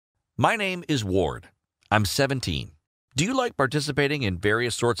My name is Ward. I'm 17. Do you like participating in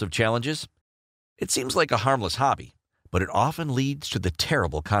various sorts of challenges? It seems like a harmless hobby, but it often leads to the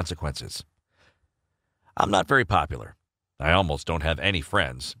terrible consequences. I'm not very popular. I almost don't have any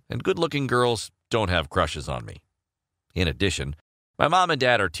friends, and good-looking girls don't have crushes on me. In addition, my mom and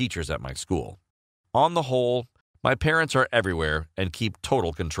dad are teachers at my school. On the whole, my parents are everywhere and keep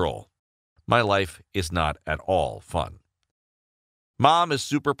total control. My life is not at all fun. Mom is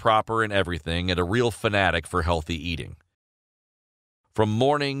super proper in everything and a real fanatic for healthy eating. From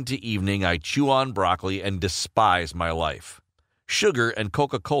morning to evening, I chew on broccoli and despise my life. Sugar and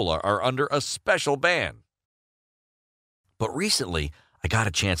Coca-Cola are under a special ban. But recently, I got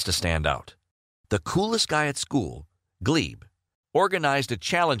a chance to stand out. The coolest guy at school, Glebe, organized a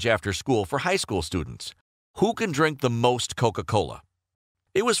challenge after school for high school students. Who can drink the most Coca-Cola?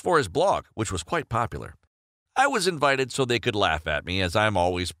 It was for his blog, which was quite popular. I was invited so they could laugh at me, as I'm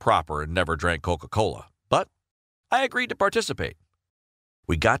always proper and never drank Coca-Cola. But I agreed to participate.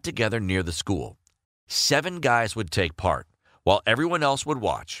 We got together near the school. 7 guys would take part, while everyone else would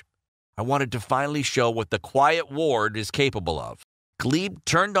watch. I wanted to finally show what the quiet Ward is capable of. Glebe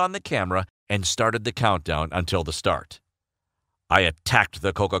turned on the camera and started the countdown until the start. I attacked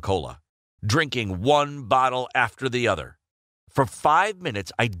the Coca-Cola, drinking one bottle after the other. For 5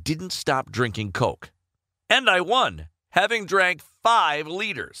 minutes, I didn't stop drinking Coke. And I won, having drank 5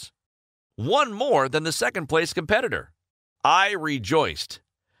 liters. One more than the second-place competitor. I rejoiced,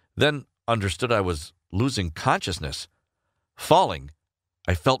 then understood I was losing consciousness. Falling,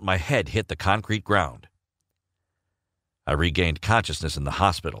 I felt my head hit the concrete ground. I regained consciousness in the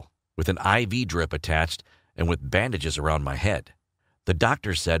hospital, with an IV drip attached and with bandages around my head. The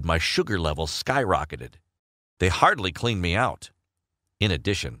doctor said my sugar levels skyrocketed. They hardly cleaned me out. In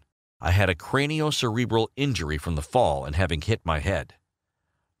addition, I had a craniocerebral injury from the fall and having hit my head.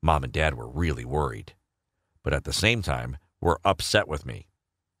 Mom and Dad were really worried, but at the same time were upset with me.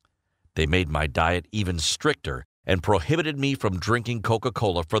 They made my diet even stricter and prohibited me from drinking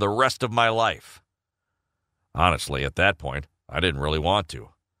Coca-Cola for the rest of my life. Honestly, at that point, I didn't really want to.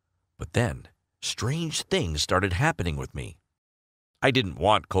 But then, strange things started happening with me. I didn't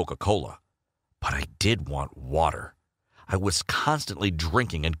want Coca-Cola, but I did want water. I was constantly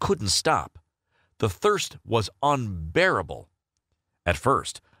drinking and couldn't stop. The thirst was unbearable. At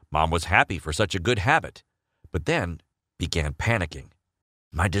first, Mom was happy for such a good habit, but then began panicking.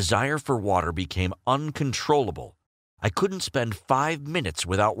 My desire for water became uncontrollable. I couldn't spend 5 minutes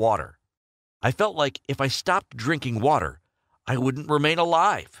without water. I felt like if I stopped drinking water, I wouldn't remain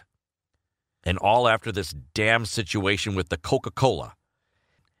alive. And all after this damn situation with the Coca-Cola.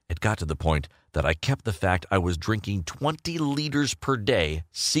 It got to the point that I kept the fact I was drinking 20 liters per day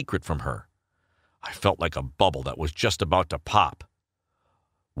secret from her. I felt like a bubble that was just about to pop.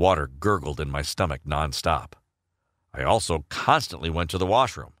 Water gurgled in my stomach nonstop. I also constantly went to the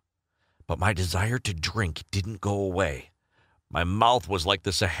washroom. But my desire to drink didn't go away. My mouth was like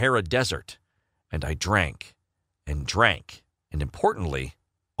the Sahara Desert, and I drank, and importantly,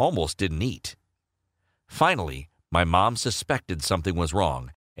 almost didn't eat. Finally, my mom suspected something was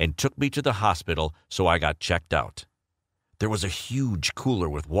wrong and took me to the hospital, so I got checked out. There was a huge cooler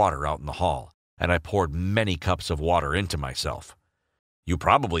with water out in the hall, and I poured many cups of water into myself. You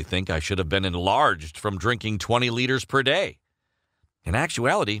probably think I should have been enlarged from drinking 20 liters per day. In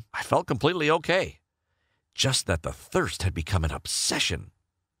actuality, I felt completely okay. Just that the thirst had become an obsession.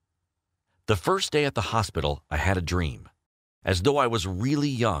 The first day at the hospital, I had a dream, as though I was really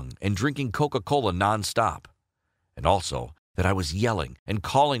young and drinking Coca-Cola nonstop, and also that I was yelling and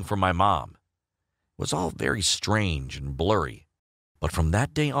calling for my mom. It was all very strange and blurry, but from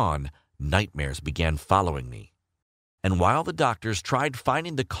that day on, nightmares began following me. And while the doctors tried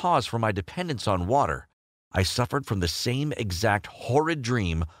finding the cause for my dependence on water, I suffered from the same exact horrid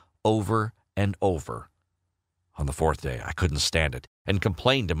dream over and over. On the 4th day, I couldn't stand it and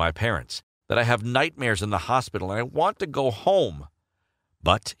complained to my parents that I have nightmares in the hospital and I want to go home.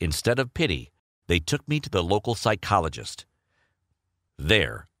 But instead of pity, they took me to the local psychologist.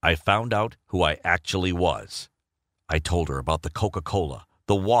 There, I found out who I actually was. I told her about the Coca-Cola,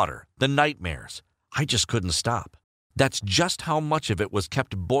 the water, the nightmares. I just couldn't stop. That's just how much of it was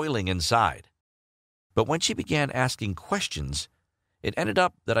kept boiling inside. But when she began asking questions, it ended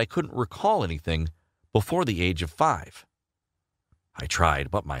up that I couldn't recall anything before the age of 5. I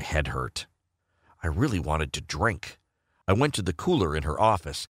tried, but my head hurt. I really wanted to drink. I went to the cooler in her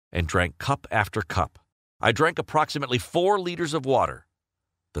office and drank cup after cup. I drank approximately 4 liters of water.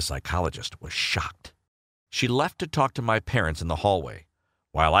 The psychologist was shocked. She left to talk to my parents in the hallway,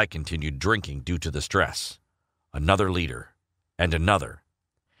 while I continued drinking due to the stress. Another liter, and another.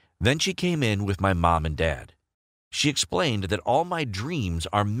 Then she came in with my mom and dad. She explained that all my dreams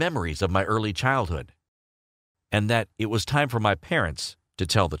are memories of my early childhood, and that it was time for my parents to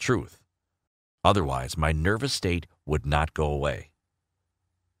tell the truth. Otherwise, my nervous state would not go away.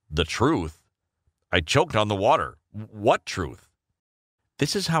 The truth? I choked on the water. What truth?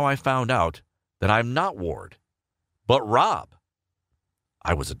 This is how I found out that I'm not Ward, but Rob.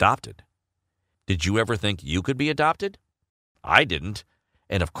 I was adopted. Did you ever think you could be adopted? I didn't,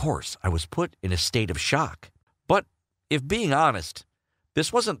 and of course I was put in a state of shock. But if being honest,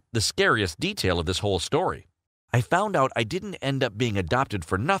 this wasn't the scariest detail of this whole story. I found out I didn't end up being adopted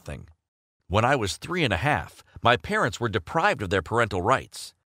for nothing. When I was 3.5, my parents were deprived of their parental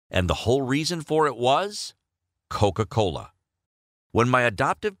rights, and the whole reason for it was Coca-Cola. When my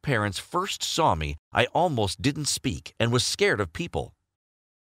adoptive parents first saw me, I almost didn't speak and was scared of people.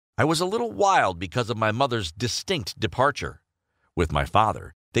 I was a little wild because of my mother's distinct departure. With my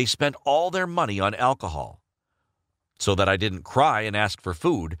father, they spent all their money on alcohol. So that I didn't cry and ask for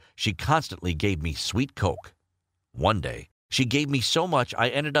food, she constantly gave me sweet Coke. One day, she gave me so much I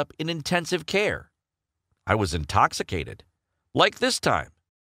ended up in intensive care. I was intoxicated. Like this time.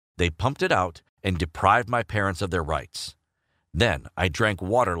 They pumped it out and deprived my parents of their rights. Then I drank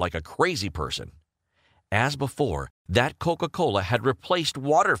water like a crazy person. As before, that Coca-Cola had replaced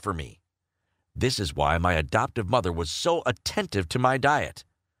water for me. This is why my adoptive mother was so attentive to my diet.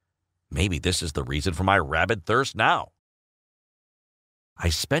 Maybe this is the reason for my rabid thirst now. I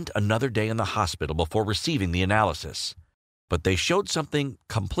spent another day in the hospital before receiving the analysis, but they showed something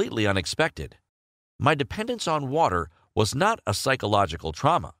completely unexpected. My dependence on water was not a psychological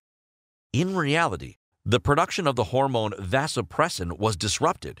trauma. In reality, the production of the hormone vasopressin was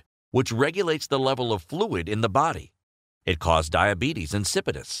disrupted, which regulates the level of fluid in the body. It caused diabetes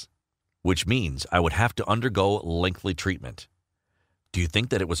insipidus, which means I would have to undergo lengthy treatment. Do you think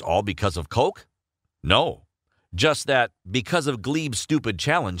that it was all because of Coke? No. Just that, because of Glebe's stupid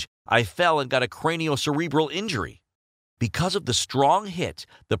challenge, I fell and got a craniocerebral injury. Because of the strong hit,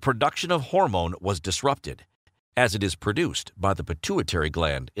 the production of hormone was disrupted, as it is produced by the pituitary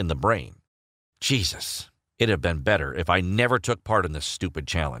gland in the brain. Jesus, it'd have been better if I never took part in this stupid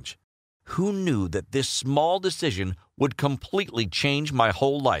challenge. Who knew that this small decision would completely change my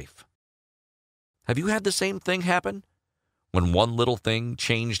whole life? Have you had the same thing happen? When one little thing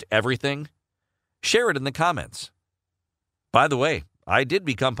changed everything? Share it in the comments. By the way, I did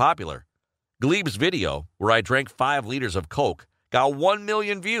become popular. Glebe's video, where I drank 5 liters of Coke, got 1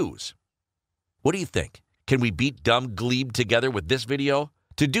 million views. What do you think? Can we beat dumb Glebe together with this video?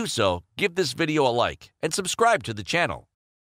 To do so, give this video a like and subscribe to the channel.